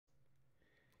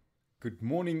Good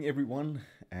morning, everyone,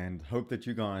 and hope that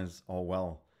you guys are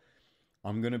well.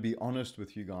 I'm going to be honest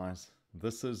with you guys.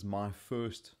 This is my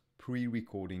first pre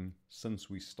recording since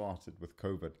we started with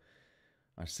COVID.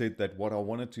 I said that what I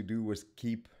wanted to do was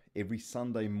keep every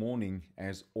Sunday morning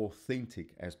as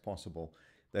authentic as possible.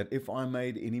 That if I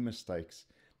made any mistakes,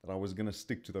 that I was going to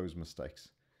stick to those mistakes,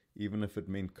 even if it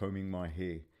meant combing my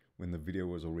hair when the video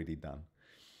was already done.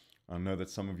 I know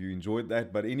that some of you enjoyed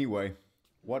that, but anyway,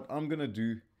 what I'm going to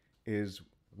do is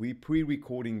we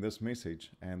pre-recording this message,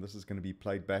 and this is going to be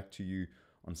played back to you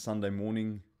on Sunday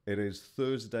morning. It is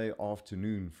Thursday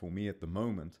afternoon for me at the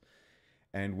moment,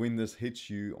 and when this hits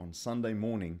you on Sunday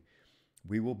morning,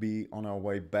 we will be on our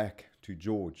way back to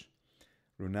George.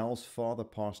 Ronald's father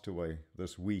passed away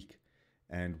this week,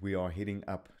 and we are heading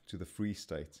up to the Free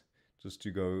State just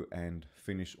to go and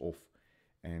finish off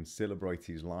and celebrate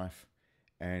his life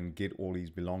and get all his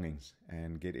belongings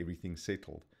and get everything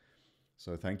settled.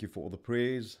 So thank you for all the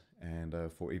prayers and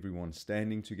for everyone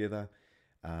standing together.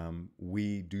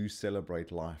 We do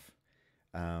celebrate life,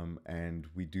 and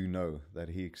we do know that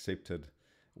he accepted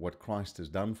what Christ has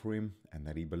done for him and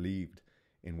that he believed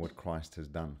in what Christ has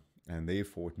done. And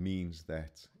therefore it means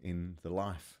that in the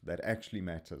life that actually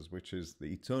matters, which is the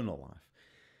eternal life,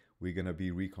 we're going to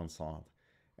be reconciled.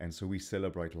 And so we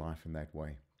celebrate life in that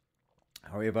way.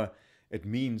 However, it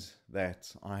means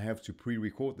that I have to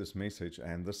pre-record this message,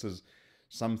 and this is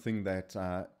something that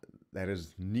that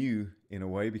is new in a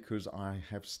way, because I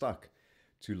have stuck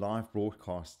to live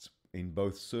broadcasts in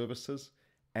both services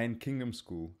and Kingdom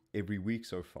School every week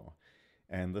so far.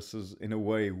 And this is in a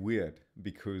way weird,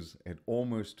 because it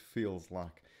almost feels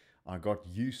like I got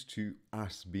used to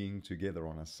us being together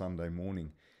on a Sunday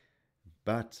morning.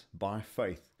 But by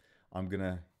faith, I'm going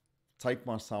to take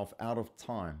myself out of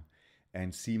time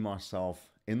and see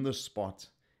myself in the spot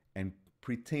and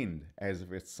pretend as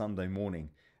if it's Sunday morning,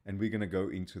 and we're going to go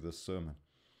into the sermon.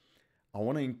 I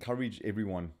want to encourage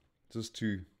everyone just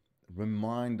to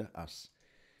remind us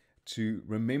to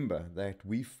remember that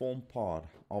we form part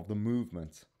of the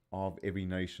movement of every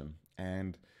nation.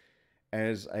 And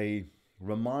as a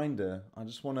reminder, I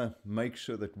just want to make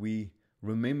sure that we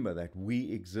remember that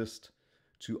we exist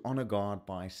to honor God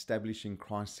by establishing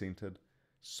Christ-centered,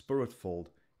 spirit-filled,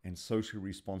 and socially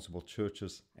responsible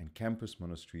churches and campus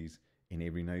ministries in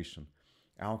every nation.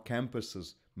 Our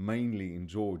campuses, mainly in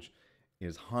George,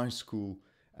 is high school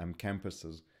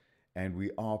campuses, and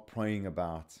we are praying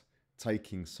about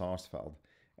taking Sarsfield.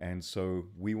 And so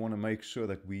we want to make sure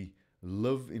that we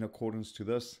live in accordance to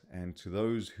this. And to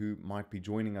those who might be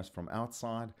joining us from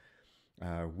outside,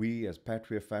 we as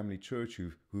Patria Family Church,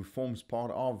 who forms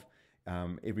part of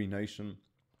every nation,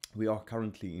 we are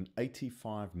currently in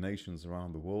 85 nations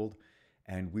around the world,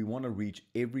 and we want to reach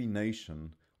every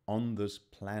nation on this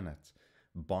planet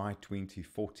by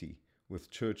 2040 with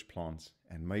church plants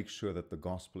and make sure that the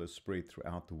gospel is spread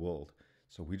throughout the world.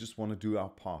 So we just want to do our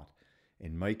part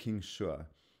in making sure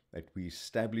that we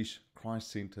establish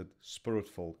Christ-centered,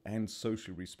 spirit-filled, and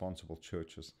socially responsible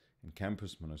churches and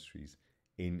campus ministries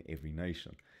in every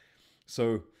nation.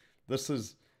 So this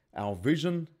is our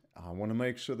vision. I want to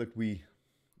make sure that we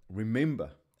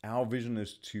remember our vision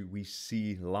is we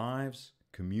see lives,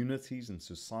 communities, and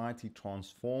society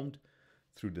transformed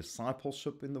through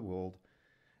discipleship in the world,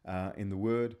 in the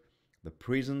Word, the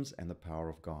presence and the power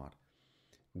of God.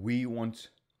 We want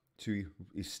to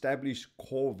establish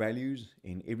core values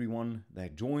in everyone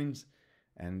that joins,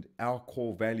 and our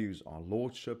core values are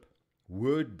lordship,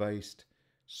 word-based,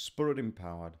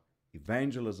 spirit-empowered,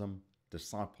 evangelism,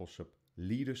 discipleship,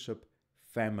 leadership,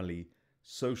 family,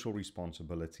 social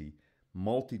responsibility,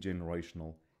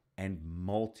 multi-generational, and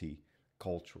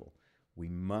multicultural. We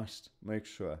must make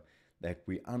sure that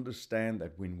we understand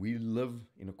that when we live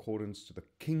in accordance to the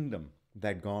kingdom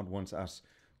that God wants us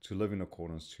to live in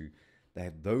accordance to,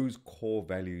 that those core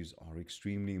values are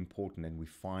extremely important, and we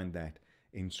find that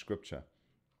in Scripture.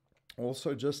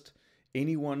 Also, just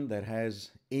anyone that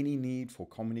has any need for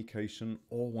communication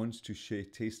or wants to share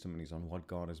testimonies on what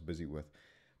God is busy with,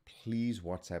 please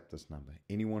WhatsApp this number.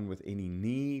 Anyone with any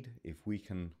need, if we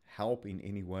can help in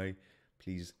any way,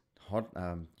 please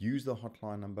use the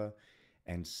hotline number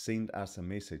and send us a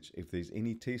message. If there's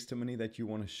any testimony that you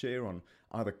want to share on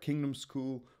either Kingdom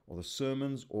School or the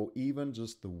sermons or even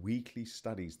just the weekly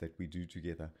studies that we do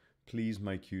together, please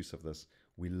make use of this.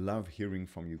 We love hearing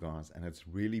from you guys, and it's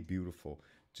really beautiful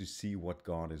to see what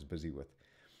God is busy with.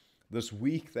 This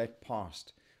week that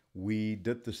passed, we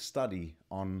did the study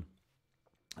on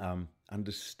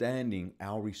understanding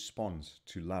our response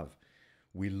to love.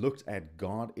 We looked at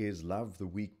God is love the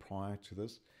week prior to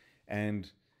this, and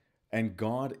And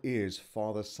God is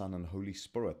Father, Son, and Holy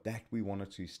Spirit. That we wanted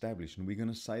to establish. And we're going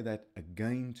to say that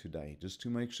again today, just to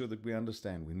make sure that we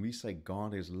understand. When we say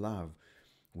God is love,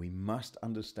 we must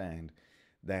understand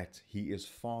that He is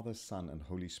Father, Son, and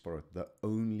Holy Spirit, the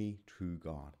only true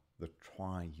God, the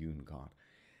triune God.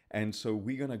 And so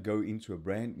we're going to go into a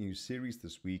brand new series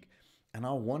this week. And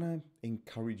I want to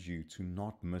encourage you to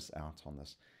not miss out on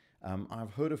this.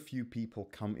 I've heard a few people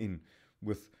come in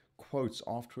with quotes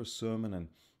after a sermon and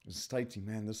stating,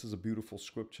 man, this is a beautiful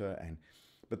scripture.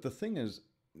 But the thing is,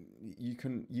 you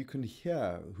can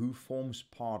hear who forms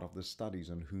part of the studies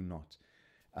and who not.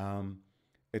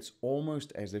 It's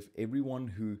almost as if everyone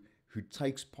who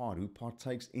takes part, who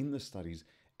partakes in the studies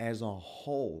as a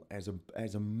whole, as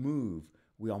a move,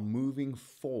 we are moving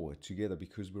forward together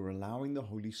because we're allowing the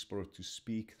Holy Spirit to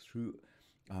speak through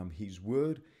His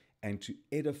word and to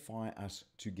edify us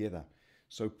together.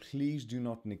 So please do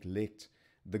not neglect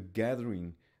the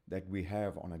gathering that we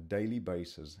have on a daily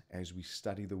basis as we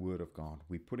study the Word of God.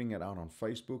 We're putting it out on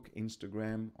Facebook,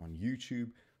 Instagram, on YouTube.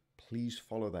 Please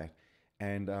follow that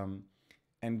and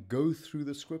go through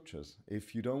the scriptures.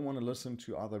 If you don't want to listen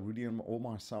to either Rudy or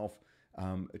myself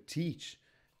teach,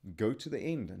 go to the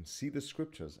end and see the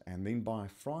scriptures. And then by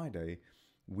Friday,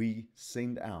 we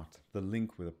send out the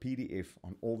link with a PDF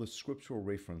on all the scriptural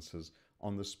references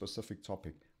on the specific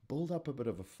topic. Build up a bit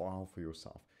of a file for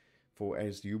yourself. For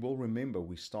as you will remember,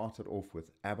 we started off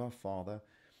with Abba, Father.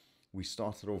 We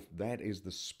started off, that is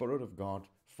the Spirit of God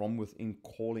from within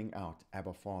calling out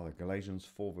Abba, Father. Galatians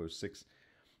 4 verse 6.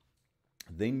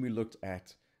 Then we looked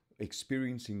at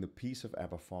experiencing the peace of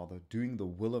Abba, Father, doing the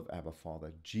will of Abba,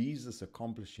 Father, Jesus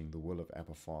accomplishing the will of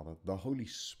Abba, Father, the Holy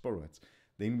Spirit.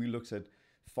 Then we looked at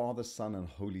Father, Son, and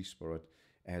Holy Spirit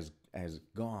as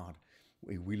God.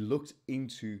 We looked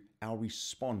into our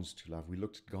response to love. We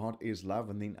looked at God is love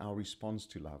and then our response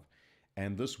to love.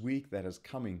 And this week that is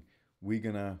coming, we're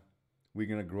gonna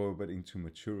grow a bit into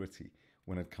maturity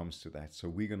when it comes to that. So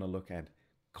we're gonna look at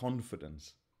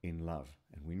confidence in love.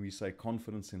 And when we say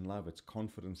confidence in love, it's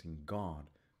confidence in God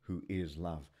who is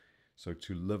love. So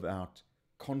to live out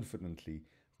confidently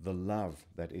the love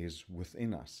that is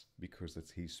within us because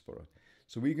it's His Spirit.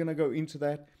 So we're gonna go into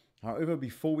that. However,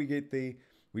 before we get there,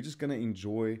 we're just going to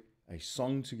enjoy a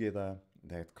song together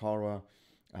that Kara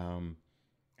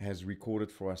has recorded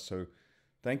for us. So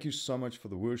thank you so much for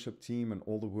the worship team and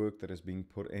all the work that is being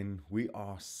put in. We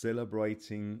are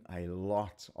celebrating a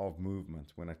lot of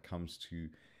movement when it comes to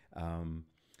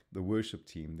the worship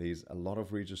team. There's a lot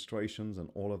of registrations and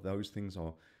all of those things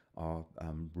are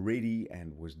ready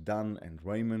and was done. And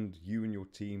Raymond, you and your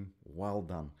team, well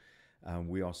done.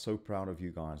 We are so proud of you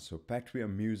guys. So Patria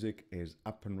Music is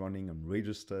up and running and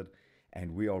registered,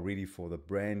 and we are ready for the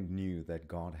brand new that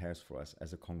God has for us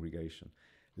as a congregation.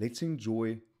 Let's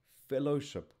enjoy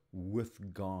fellowship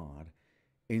with God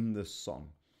in this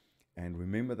song. And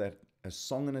remember that a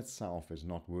song in itself is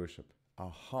not worship. A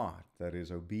heart that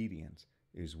is obedient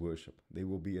is worship. There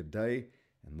will be a day,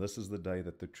 and this is the day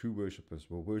that the true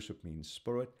worshipers will worship me in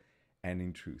spirit and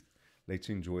in truth. Let's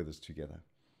enjoy this together.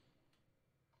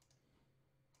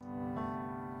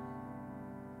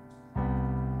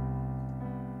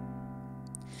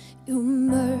 Your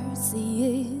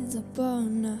mercy is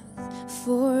upon us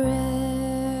forever,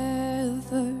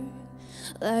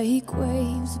 like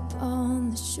waves upon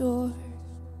the shore.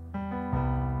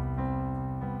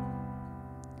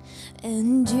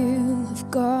 And you have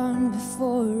gone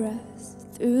before us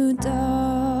through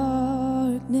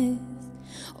darkness.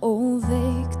 Oh,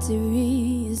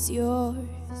 victory is yours.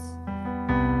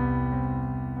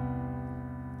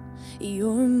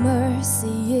 Your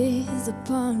mercy is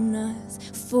upon us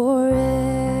forever,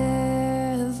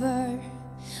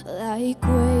 like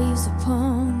waves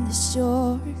upon the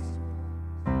shore.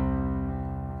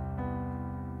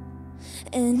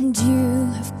 And you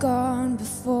have gone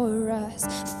before us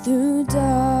through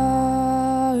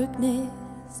darkness.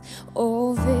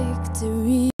 Oh,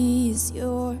 victory is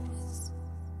yours.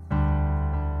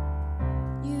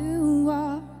 You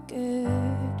are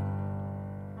good.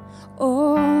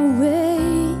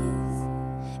 Always,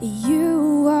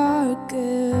 you are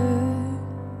good.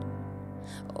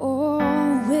 Always.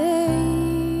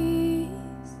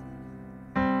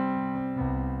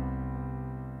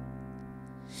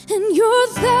 And your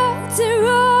thoughts are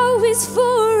always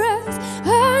for us,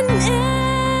 unending,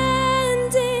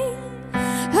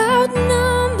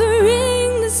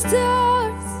 outnumbering the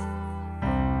stars.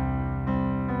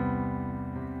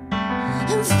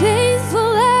 And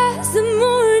faithful as the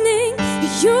morning,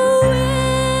 you're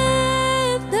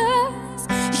with us.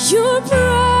 Your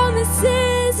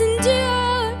promises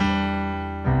endure.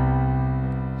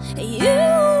 You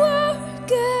are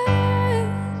good.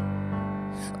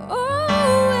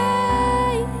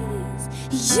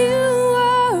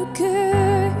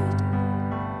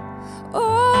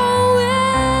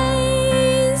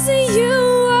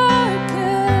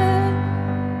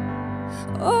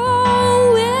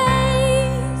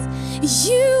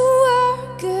 You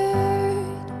are good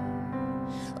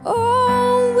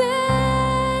always.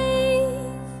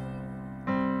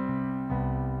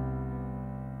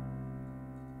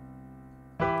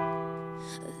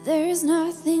 There's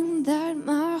nothing that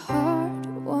my heart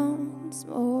wants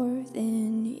more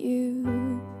than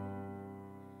you.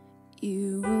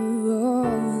 You are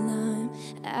all I'm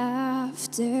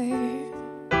after.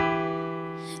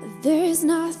 There's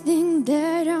nothing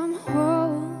that I'm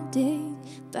holding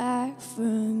back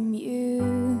from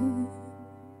you.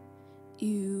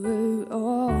 You are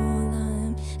all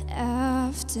I'm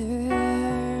after.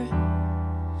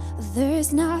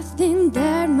 There's nothing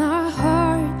that my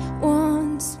heart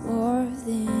wants more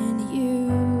than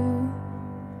you.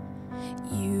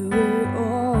 You are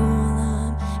all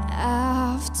I'm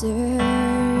after.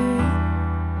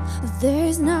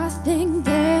 There's nothing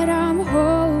that I'm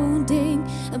holding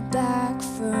back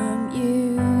from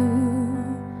you.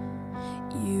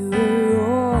 You are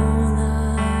all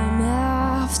I'm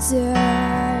after.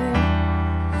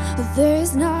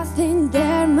 There's nothing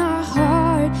that my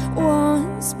heart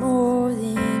wants more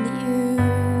than you.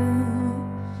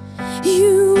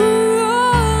 You are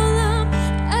all I'm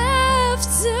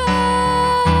after.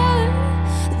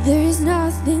 There's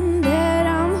nothing that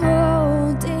I'm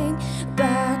holding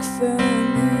back from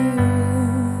you.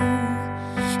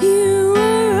 You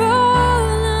are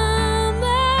all I'm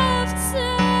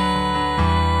after.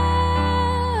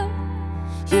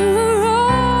 You are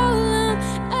all I'm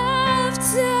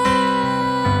after.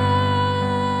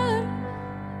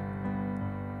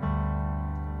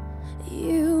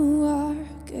 You are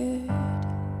good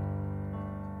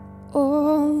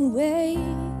always.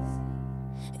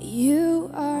 You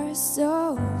are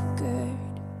so good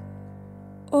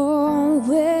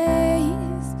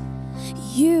always.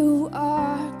 You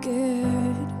are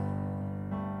good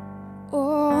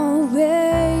always.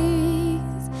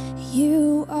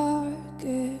 You are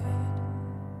good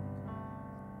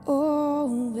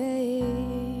always.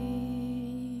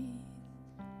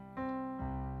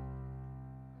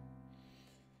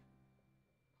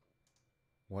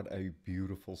 What a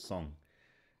beautiful song.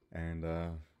 And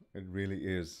it really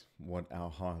is what our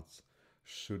hearts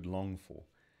should long for,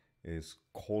 is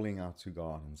calling out to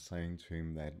God and saying to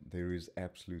Him that there is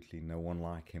absolutely no one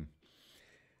like Him.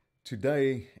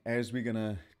 Today, as we're going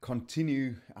to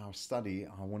continue our study,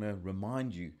 I want to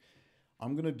remind you,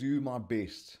 I'm going to do my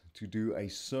best to do a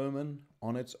sermon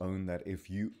on its own, that if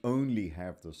you only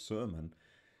have the sermon,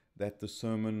 that the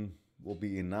sermon will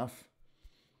be enough.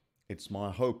 It's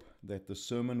my hope that the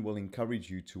sermon will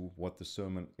encourage you to what the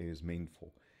sermon is meant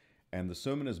for. And the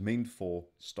sermon is meant for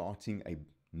starting a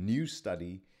new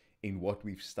study in what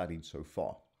we've studied so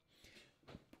far.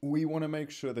 We want to make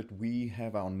sure that we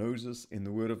have our noses in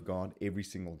the Word of God every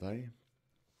single day,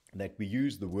 that we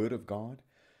use the Word of God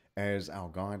as our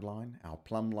guideline, our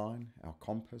plumb line, our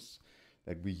compass,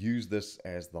 that we use this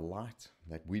as the light,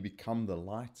 that we become the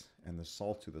light and the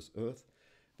salt to this earth,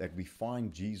 that we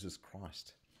find Jesus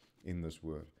Christ in this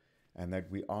word, and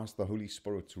that we ask the Holy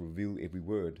Spirit to reveal every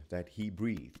word that He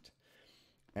breathed.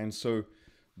 And so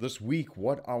this week,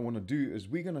 what I want to do is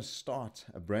we're going to start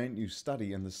a brand new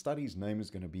study, and the study's name is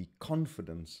going to be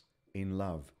Confidence in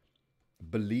Love.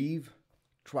 Believe,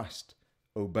 trust,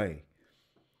 obey.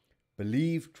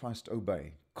 Believe, trust,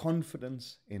 obey.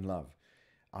 Confidence in love.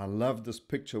 I love this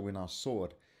picture when I saw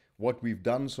it. What we've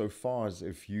done so far is,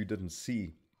 if you didn't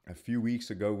see, a few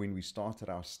weeks ago when we started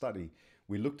our study,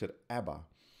 we looked at Abba.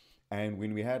 And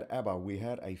when we had Abba, we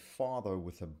had a father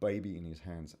with a baby in his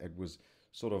hands. It was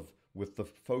sort of with the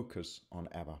focus on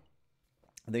Abba.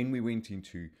 Then we went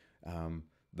into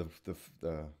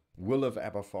the will of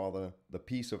Abba Father, the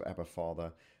peace of Abba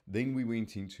Father. Then we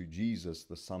went into Jesus,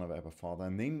 the Son of Abba Father.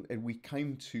 And then we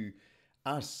came to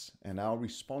us and our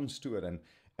response to it.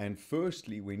 And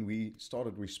firstly, when we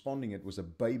started responding, it was a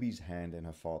baby's hand in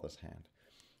a father's hand.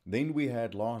 Then we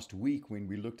had last week when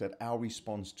we looked at our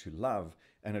response to love,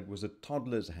 and it was a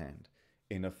toddler's hand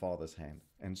in a father's hand.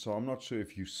 And so I'm not sure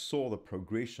if you saw the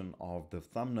progression of the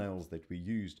thumbnails that we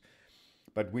used,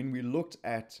 but when we looked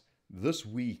at this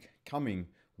week coming,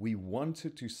 we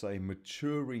wanted to say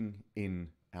maturing in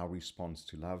our response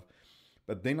to love.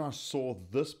 But then I saw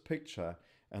this picture,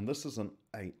 and this is an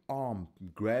arm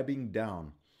grabbing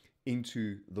down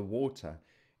into the water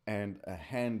and a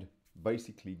hand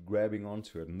basically grabbing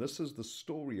onto it. And this is the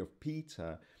story of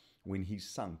Peter when he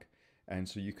sunk. And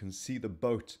so you can see the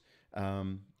boat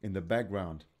in the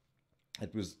background.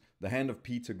 It was the hand of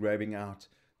Peter grabbing out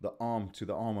the arm to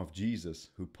the arm of Jesus,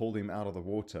 who pulled him out of the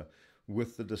water,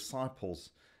 with the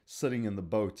disciples sitting in the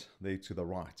boat there to the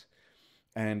right.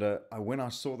 And when I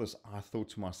saw this, I thought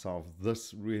to myself,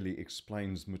 this really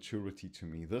explains maturity to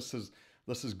me. This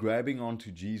is grabbing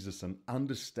onto Jesus and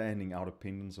understanding our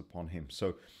dependence upon him.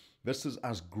 So this is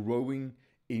us growing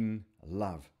in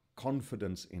love,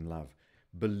 confidence in love,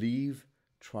 believe,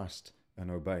 trust, and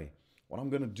obey. What I'm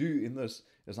going to do in this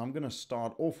is I'm going to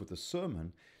start off with a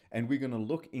sermon, and we're going to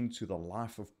look into the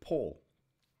life of Paul.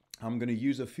 I'm going to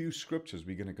use a few scriptures.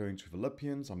 We're going to go into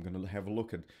Philippians. I'm going to have a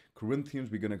look at Corinthians.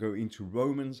 We're going to go into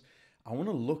Romans. I want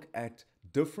to look at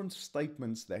different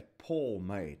statements that Paul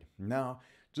made. Now,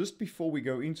 just before we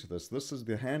go into this is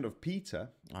the hand of Peter.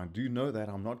 I do know that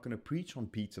I'm not going to preach on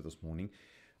Peter this morning.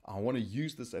 I want to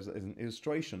use this as an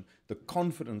illustration, the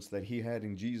confidence that he had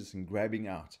in Jesus in grabbing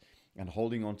out and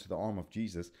holding on to the arm of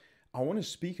Jesus. I want to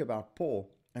speak about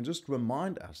Paul and just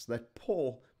remind us that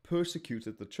Paul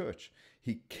persecuted the church.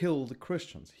 He killed the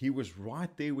Christians. He was right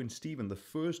there when Stephen, the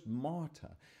first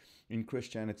martyr in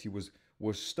Christianity,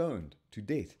 was stoned to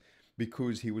death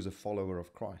because he was a follower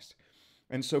of Christ.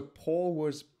 And so Paul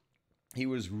was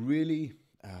really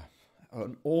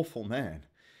an awful man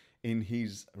in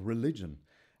his religion.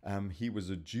 He was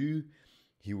a Jew,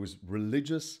 he was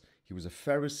religious, he was a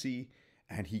Pharisee,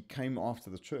 and he came after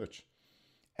the church.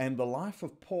 And the life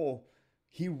of Paul,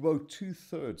 he wrote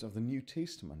 2/3 of the New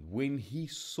Testament. When he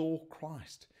saw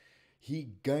Christ,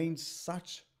 he gained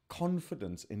such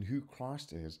confidence in who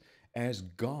Christ is as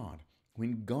God.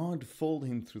 When God filled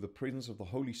him through the presence of the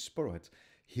Holy Spirit,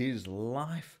 his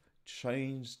life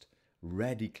changed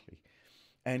radically.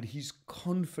 And his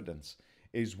confidence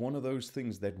is one of those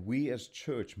things that we as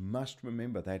church must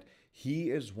remember, that he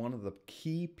is one of the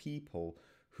key people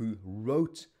who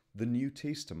wrote the New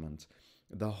Testament.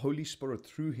 The Holy Spirit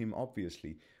through him,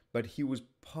 obviously, but he was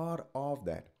part of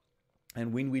that.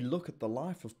 And when we look at the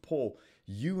life of Paul,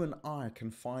 you and I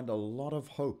can find a lot of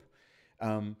hope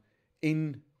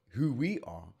in who we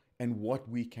are and what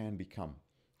we can become.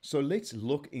 So let's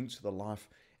look into the life,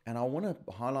 and I want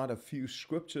to highlight a few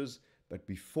scriptures, but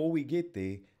before we get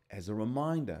there, as a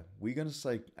reminder, we're going to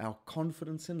say our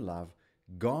confidence in love.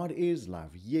 God is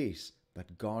love, yes,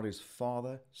 but God is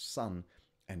Father, Son,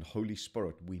 and Holy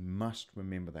Spirit. We must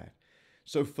remember that.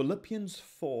 So Philippians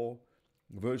 4,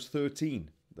 verse 13,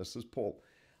 this is Paul.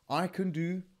 I can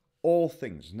do all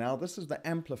things. Now this is the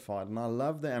Amplified, and I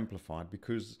love the Amplified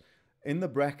because in the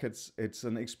brackets it's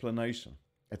an explanation.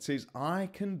 It says, I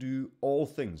can do all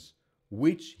things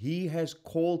which he has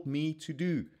called me to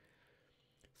do,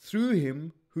 through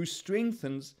him who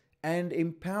strengthens and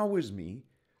empowers me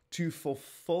to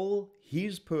fulfill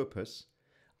his purpose.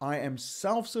 I am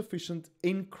self-sufficient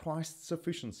in Christ's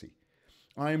sufficiency.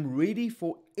 I am ready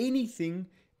for anything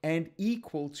and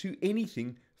equal to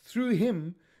anything through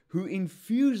him who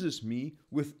infuses me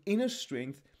with inner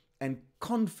strength and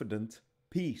confident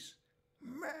peace.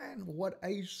 Man, what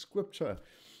a scripture.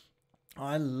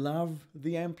 I love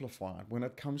the Amplified when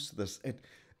it comes to this.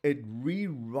 It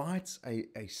rewrites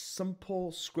a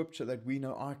simple scripture that we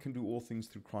know, I can do all things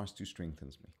through Christ who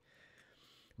strengthens me.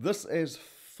 This is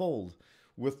filled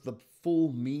with the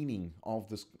full meaning of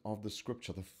the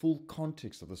scripture, the full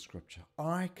context of the scripture.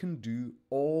 I can do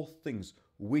all things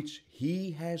which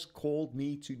he has called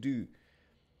me to do,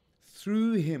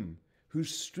 through him who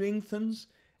strengthens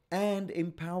and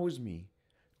empowers me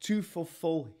to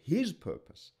fulfill his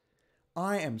purpose.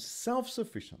 I am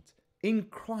self-sufficient in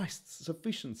Christ's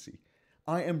sufficiency.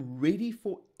 I am ready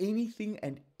for anything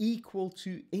and equal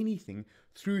to anything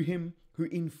through him who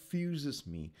infuses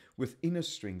me with inner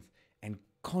strength and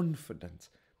confident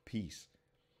peace.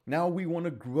 Now we want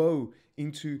to grow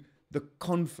into the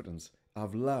confidence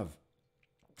of love.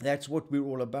 That's what we're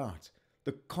all about.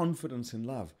 The confidence in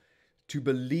love. To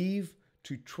believe,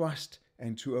 to trust,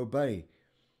 and to obey.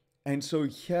 And so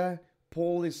here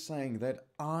Paul is saying that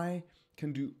I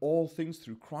can do all things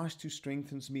through Christ who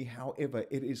strengthens me. However,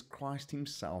 it is Christ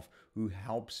himself who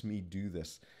helps me do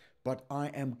this. But I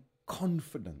am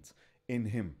confident in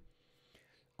him.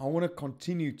 I want to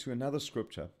continue to another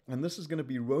scripture, and this is going to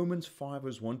be Romans 5,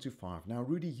 verse 1-5. Now,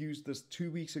 Rudy used this 2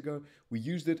 weeks ago. We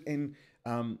used it in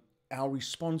our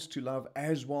response to love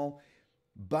as well.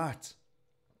 But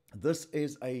this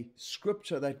is a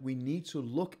scripture that we need to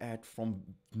look at from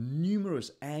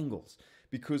numerous angles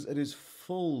because it is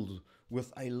filled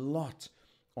with a lot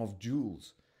of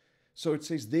jewels. So it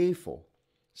says, therefore,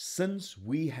 since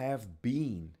we have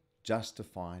been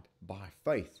justified by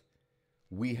faith,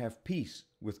 we have peace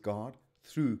with God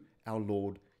through our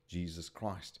Lord Jesus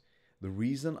Christ. The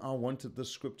reason I wanted this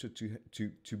scripture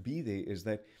to be there is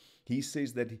that he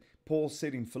says that Paul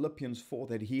said in Philippians 4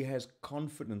 that he has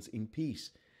confidence in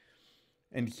peace.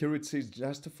 And here it says,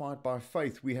 justified by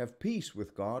faith, we have peace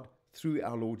with God through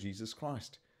our Lord Jesus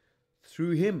Christ.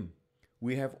 Through him,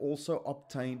 we have also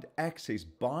obtained access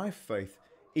by faith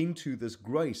into this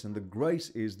grace, and the grace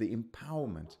is the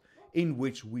empowerment in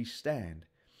which we stand.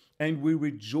 And we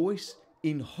rejoice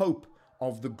in hope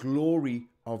of the glory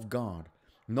of God.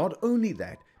 Not only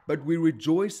that, but we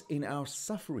rejoice in our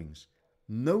sufferings,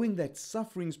 knowing that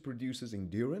sufferings produces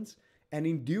endurance, and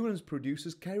endurance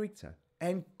produces character,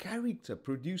 and character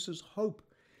produces hope.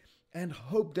 And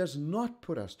hope does not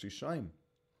put us to shame.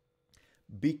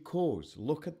 Because,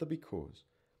 look at the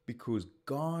because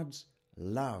God's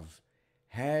love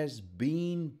has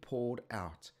been poured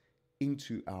out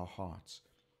into our hearts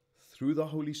through the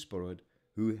Holy Spirit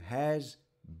who has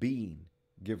been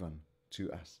given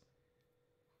to us.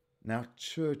 Now,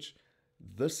 church,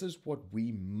 this is what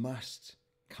we must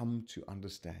come to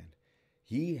understand.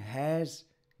 He has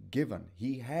given,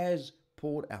 he has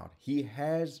poured out, he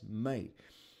has made.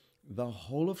 The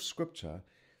whole of Scripture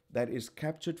that is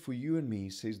captured for you and me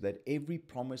says that every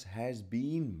promise has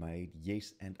been made,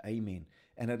 yes and amen.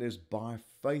 And it is by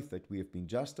faith that we have been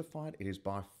justified. It is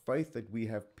by faith that we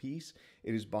have peace.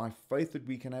 It is by faith that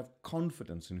we can have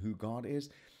confidence in who God is.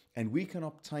 And we can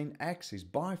obtain access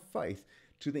by faith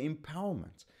to the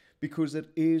empowerment, because it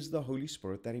is the Holy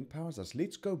Spirit that empowers us.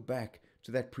 Let's go back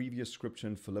to that previous scripture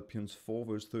in Philippians 4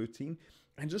 verse 13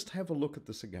 and just have a look at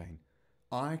this again.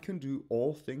 I can do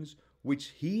all things which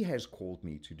he has called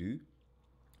me to do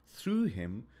through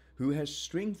him who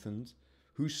strengthens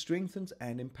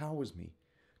and empowers me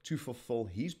to fulfill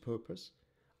his purpose.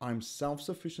 I'm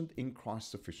self-sufficient in Christ's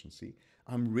sufficiency.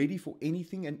 I'm ready for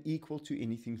anything and equal to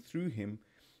anything through him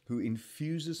who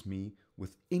infuses me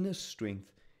with inner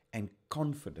strength and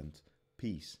confident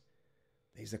peace.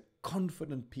 There's a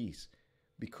confident peace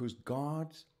because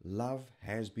God's love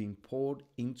has been poured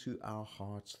into our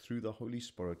hearts through the Holy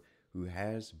Spirit who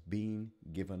has been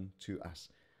given to us.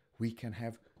 We can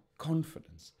have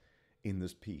confidence in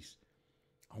this peace.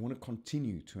 I want to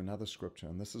continue to another scripture,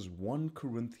 and this is 1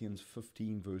 Corinthians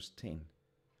 15 verse 10.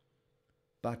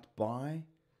 But by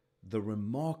the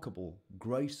remarkable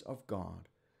grace of God,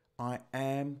 I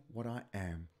am what I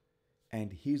am,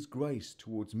 and his grace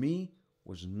towards me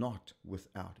was not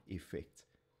without effect.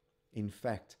 In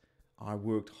fact, I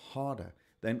worked harder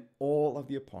than all of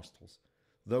the apostles,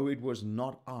 though it was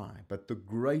not I, but the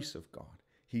grace of God,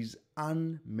 his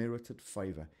unmerited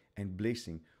favor and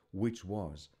blessing, which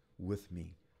was with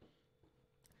me.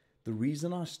 The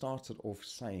reason I started off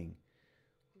saying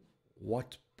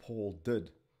what Paul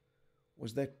did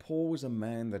was that Paul was a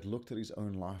man that looked at his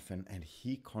own life and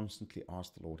he constantly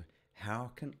asked the Lord,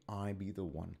 how can I be the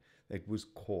one that was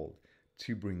called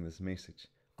to bring this message?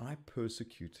 I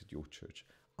persecuted your church.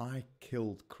 I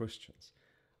killed Christians.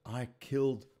 I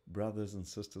killed brothers and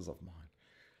sisters of mine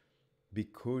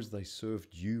because they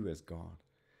served you as God.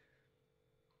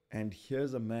 And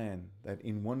here's a man that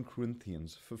in 1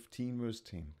 Corinthians 15 verse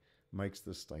 10 makes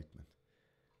this statement.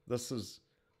 This is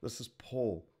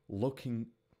Paul looking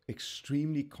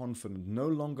extremely confident, no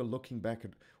longer looking back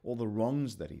at all the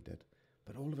wrongs that he did,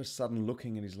 but all of a sudden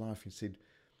looking at his life, he said,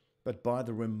 but by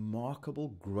the remarkable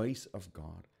grace of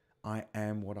God, I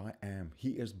am what I am. He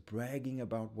is bragging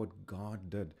about what God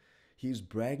did. He is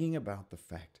bragging about the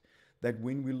fact that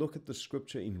when we look at the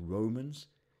scripture in Romans,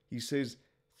 he says,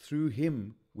 through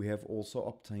him we have also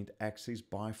obtained access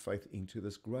by faith into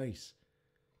this grace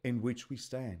in which we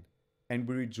stand. And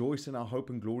we rejoice in our hope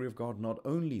and glory of God. Not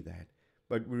only that,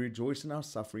 but we rejoice in our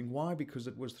suffering. Why? Because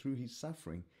it was through his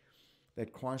suffering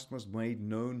that Christ was made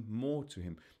known more to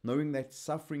him. Knowing that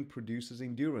suffering produces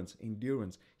endurance.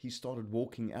 Endurance. He started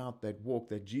walking out that walk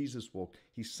that Jesus walked.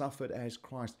 He suffered as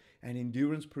Christ. And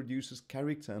endurance produces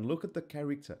character. And look at the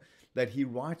character that he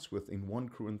writes with in 1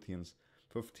 Corinthians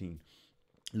 15.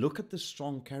 Look at the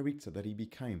strong character that he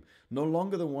became. No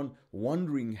longer the one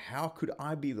wondering, how could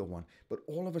I be the one? But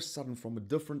all of a sudden, from a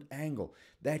different angle,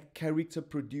 that character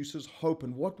produces hope.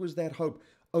 And what was that hope?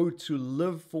 Oh, to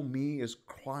live for me is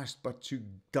Christ, but to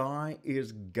die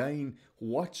is gain.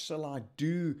 What shall I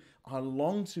do? I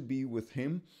long to be with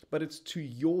him, but it's to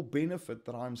your benefit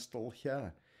that I'm still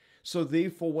here. So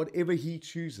therefore, whatever he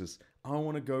chooses, I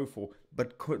want to go for.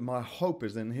 But my hope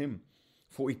is in him.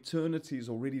 For eternity is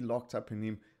already locked up in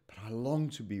him, but I long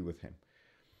to be with him.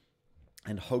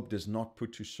 And hope does not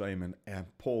put to shame,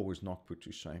 and Paul was not put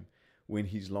to shame when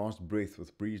his last breath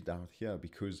was breathed out here,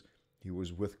 because he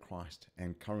was with Christ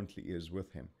and currently is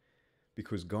with him.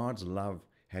 Because God's love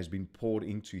has been poured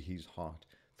into his heart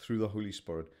through the Holy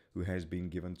Spirit who has been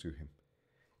given to him.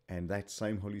 And that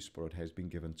same Holy Spirit has been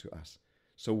given to us.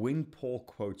 So when Paul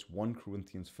quotes 1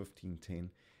 Corinthians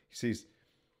 15:10, he says,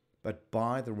 but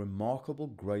by the remarkable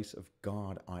grace of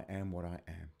God, I am what I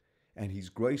am. and his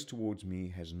grace towards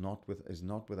me is not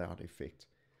without effect.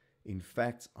 In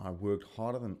fact, I worked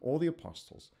harder than all the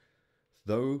apostles,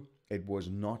 though it was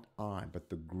not I, but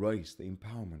the grace, the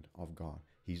empowerment of God,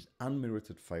 his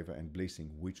unmerited favor and blessing,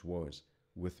 which was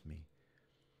with me.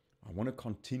 I want to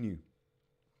continue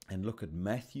and look at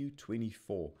Matthew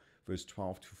 24, verse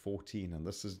 12 to 14. And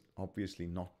this is obviously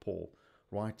not Paul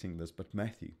writing this, but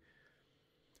Matthew.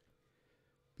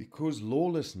 Because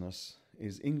lawlessness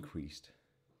is increased,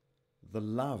 the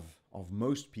love of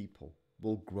most people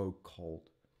will grow cold.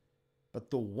 But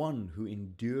the one who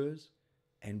endures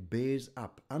and bears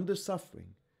up under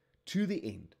suffering to the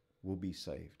end will be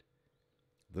saved.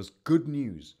 This good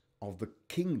news of the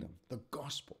kingdom, the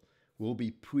gospel, will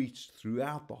be preached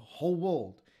throughout the whole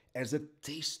world as a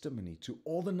testimony to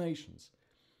all the nations,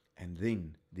 and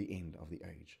then the end of the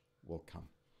age will come.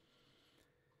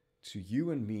 To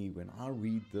you and me, when I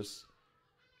read this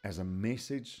as a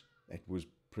message that was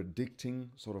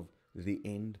predicting sort of the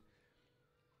end,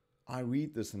 I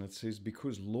read this and it says,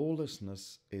 because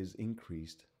lawlessness is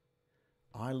increased,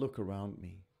 I look around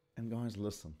me, and guys,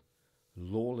 listen,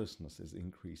 lawlessness is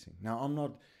increasing. Now, I'm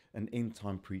not an end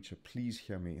time preacher. Please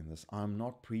hear me in this. I'm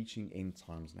not preaching end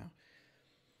times now.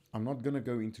 I'm not going to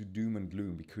go into doom and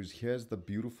gloom, because here's the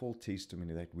beautiful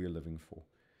testimony that we're living for.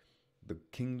 The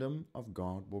kingdom of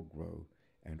God will grow,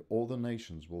 and all the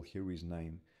nations will hear his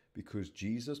name, because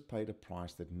Jesus paid a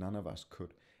price that none of us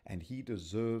could, and he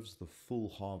deserves the full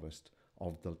harvest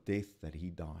of the death that he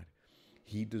died.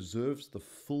 He deserves the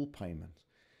full payment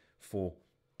for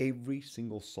every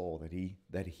single soul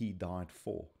that he died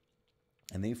for.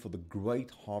 And therefore the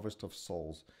great harvest of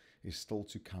souls is still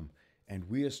to come. And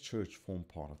we as church form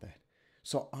part of that.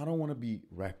 So I don't want to be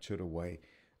raptured away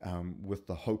with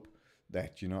the hope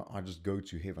that, I just go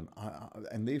to heaven.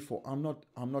 And therefore I'm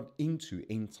not into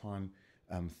end time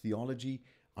theology.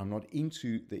 I'm not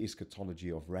into the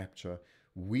eschatology of rapture.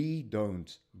 We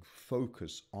don't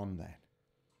focus on that.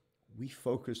 We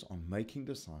focus on making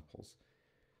disciples,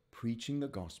 preaching the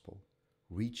gospel,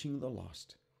 reaching the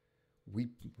lost.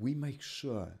 We make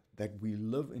sure that we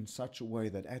live in such a way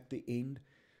that at the end,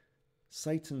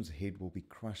 Satan's head will be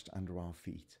crushed under our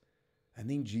feet. And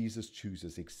then Jesus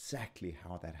chooses exactly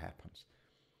how that happens.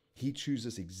 He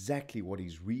chooses exactly what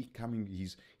he's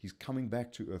coming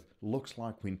back to earth looks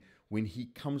like when he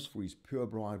comes for his pure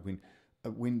bride,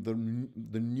 when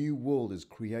the new world is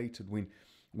created, when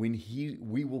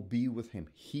we will be with him.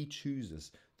 He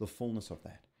chooses the fullness of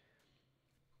that.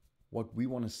 What we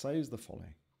want to say is the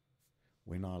following.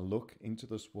 When I look into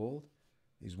this world,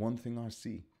 there's one thing I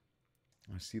see.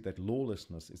 I see that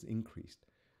lawlessness is increased.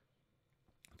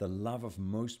 The love of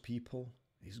most people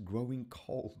is growing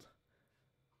cold.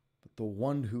 But the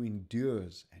one who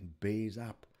endures and bears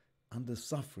up under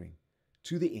suffering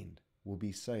to the end will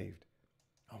be saved.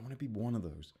 I want to be one of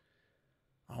those.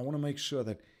 I want to make sure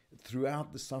that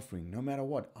throughout the suffering, no matter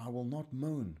what, I will not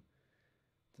moan.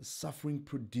 The suffering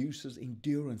produces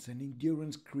endurance, and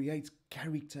endurance creates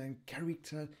character, and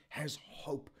character has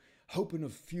hope. Hope in a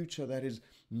future that is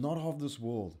not of this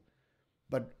world,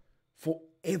 but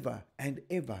forever and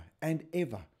ever and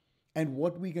ever. And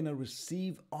what we're going to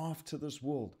receive after this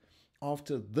world,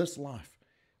 after this life,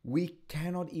 we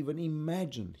cannot even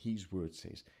imagine, his word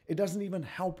says. It doesn't even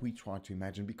help we try to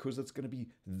imagine, because it's going to be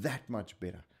that much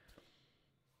better.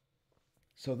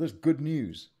 So this good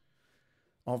news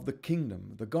of the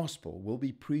kingdom, the gospel, will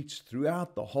be preached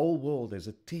throughout the whole world as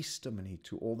a testimony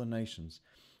to all the nations.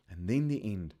 And then the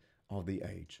end of the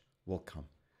age will come.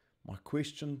 My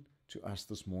question to us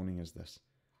this morning is this.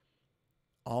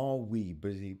 Are we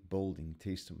busy building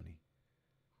testimony?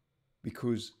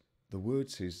 Because the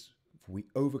word says, for we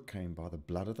overcame by the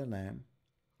blood of the Lamb.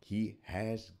 He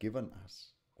has given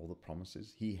us all the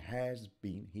promises. He has.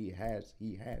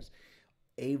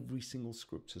 Every single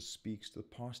scripture speaks to the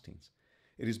past tense.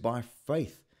 It is by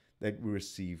faith that we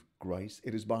receive grace.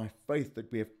 It is by faith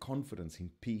that we have confidence in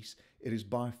peace. It is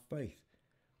by faith.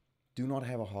 Do not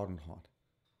have a hardened heart.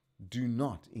 Do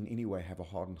not in any way have a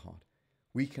hardened heart.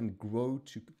 We can grow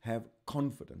to have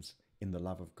confidence in the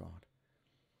love of God.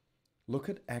 Look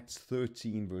at Acts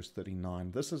 13, verse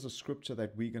 39. This is a scripture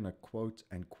that we're going to quote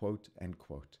and quote and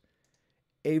quote.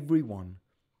 Everyone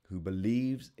who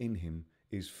believes in him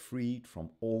is freed from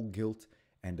all guilt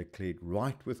and declared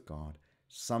right with God,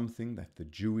 something that the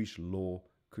Jewish law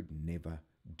could never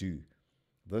do.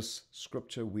 This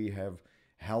scripture we have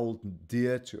held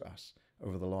dear to us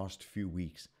over the last few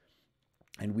weeks.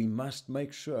 And we must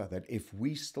make sure that if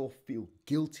we still feel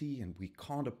guilty and we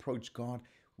can't approach God,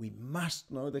 we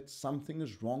must know that something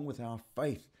is wrong with our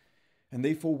faith. And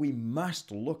therefore we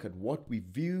must look at what we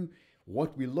view,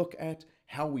 what we look at,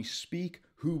 how we speak,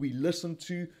 who we listen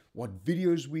to, what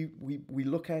videos we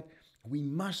look at. We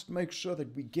must make sure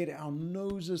that we get our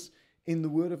noses in the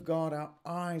Word of God. Our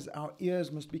eyes, our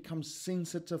ears must become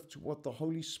sensitive to what the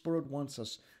Holy Spirit wants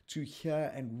us to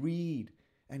hear and read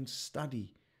and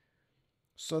study,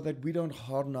 so that we don't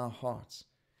harden our hearts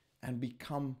and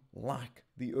become like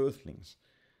the earthlings.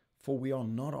 For we are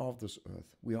not of this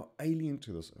earth. We are alien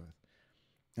to this earth.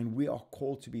 And we are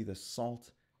called to be the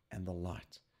salt and the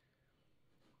light.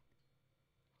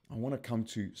 I want to come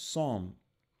to Psalm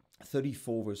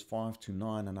 34 verse 5 to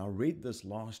 9. And I read this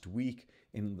last week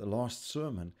in the last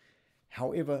sermon.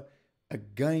 However,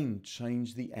 again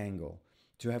change the angle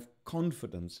to have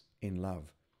confidence in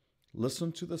love.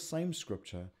 Listen to the same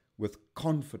scripture with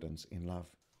confidence in love.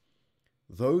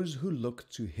 Those who look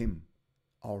to him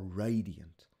are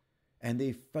radiant, and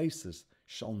their faces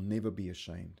shall never be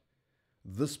ashamed.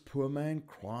 This poor man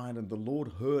cried, and the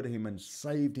Lord heard him and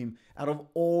saved him out of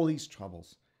all his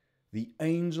troubles. The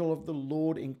angel of the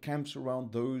Lord encamps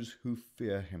around those who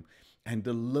fear him and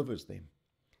delivers them.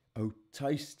 O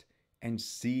taste and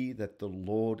see that the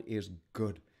Lord is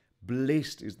good.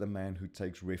 Blessed is the man who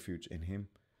takes refuge in him.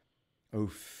 O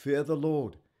fear the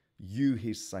Lord, you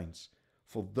his saints,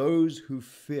 for those who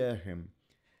fear him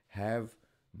have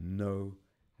no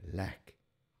lack.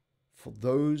 For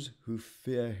those who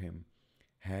fear him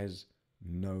has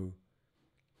no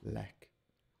lack.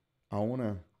 I want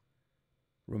to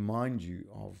remind you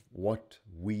of what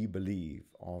we believe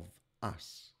of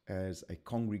us as a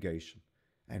congregation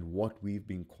and what we've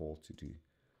been called to do.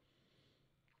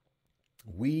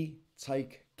 We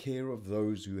take care of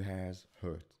those who has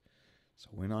hurt. So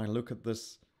when I look at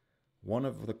this, one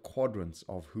of the quadrants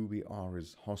of who we are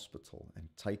is hospital and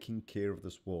taking care of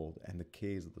this world and the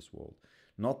cares of this world.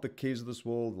 Not the cares of this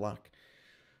world like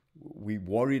we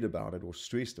worried about it or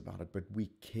stressed about it, but we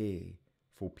care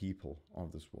for people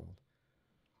of this world.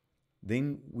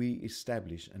 Then we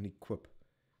establish and equip.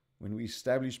 When we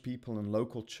establish people in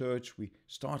local church, we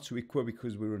start to equip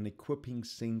because we're an equipping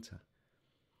center.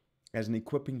 As an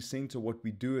equipping center, what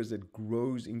we do is it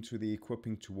grows into the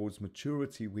equipping towards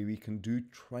maturity, where we can do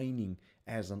training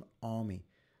as an army.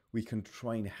 We can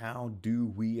train. How do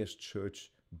we as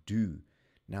church do?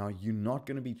 Now, you're not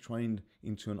going to be trained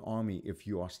into an army if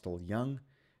you are still young,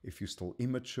 if you're still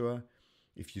immature,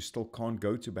 if you still can't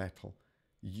go to battle.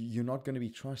 You're not going to be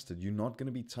trusted. You're not going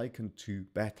to be taken to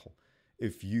battle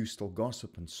if you still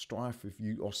gossip and strife, if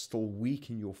you are still weak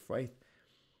in your faith.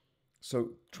 So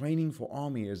training for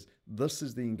army this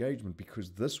is the engagement,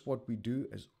 because this what we do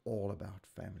is all about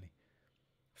family.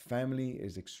 Family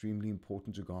is extremely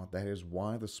important to God. That is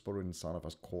why the Spirit inside of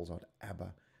us calls out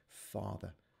Abba,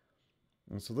 Father.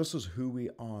 And so this is who we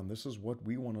are, and this is what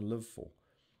we want to live for.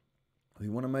 We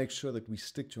want to make sure that we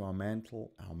stick to our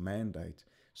mantle, our mandate,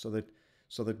 so that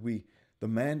the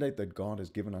mandate that God has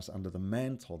given us under the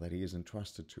mantle that he has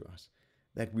entrusted to us,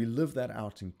 that we live that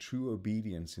out in true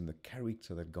obedience in the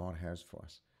character that God has for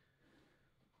us.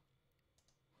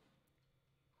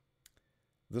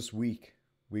 This week,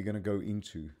 we're going to go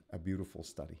into a beautiful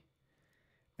study.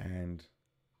 And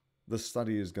this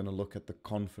study is going to look at the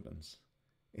confidence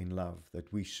in love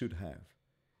that we should have.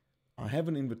 I have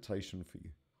an invitation for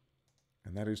you,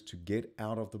 and that is to get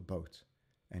out of the boat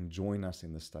and join us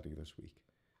in the study this week.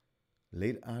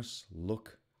 Let us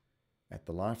look at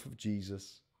the life of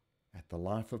Jesus, at the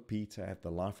life of Peter, at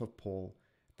the life of Paul,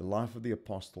 the life of the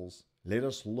apostles. Let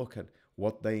us look at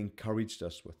what they encouraged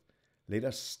us with. Let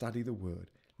us study the word.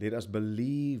 Let us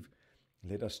believe.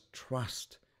 Let us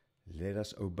trust. Let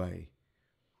us obey.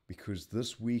 Because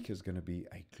this week is going to be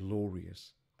a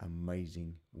glorious,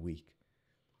 amazing week.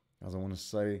 As I want to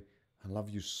say, I love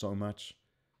you so much.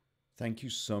 Thank you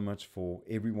so much for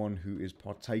everyone who is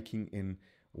partaking in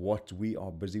what we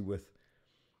are busy with.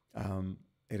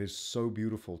 It is so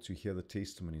beautiful to hear the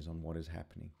testimonies on what is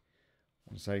happening.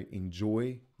 I want to say,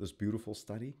 enjoy this beautiful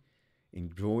study,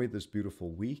 enjoy this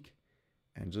beautiful week,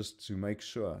 and just to make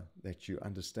sure that you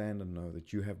understand and know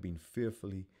that you have been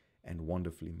fearfully and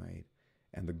wonderfully made.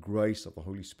 And the grace of the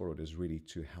Holy Spirit is ready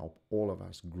to help all of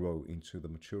us grow into the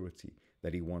maturity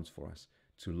that he wants for us,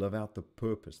 to live out the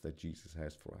purpose that Jesus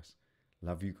has for us.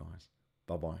 Love you guys.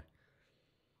 Bye-bye.